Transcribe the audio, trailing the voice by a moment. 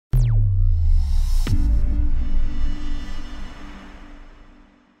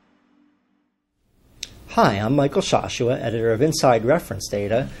Hi, I'm Michael Shashoua, editor of Inside Reference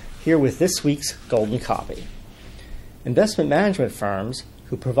Data, here with this week's Golden Copy. Investment management firms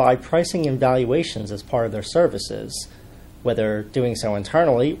who provide pricing and valuations as part of their services, whether doing so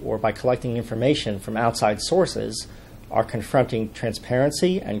internally or by collecting information from outside sources, are confronting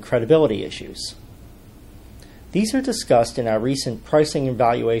transparency and credibility issues. These are discussed in our recent Pricing and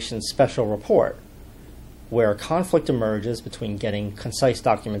Valuations Special Report, where a conflict emerges between getting concise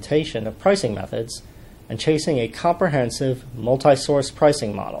documentation of pricing methods and chasing a comprehensive, multi-source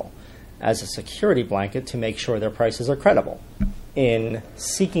pricing model as a security blanket to make sure their prices are credible. In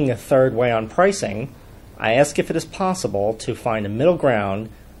Seeking a Third Way on Pricing, I ask if it is possible to find a middle ground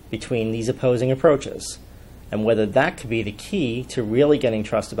between these opposing approaches, and whether that could be the key to really getting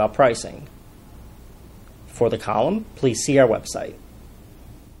trust about pricing. For the column, please see our website.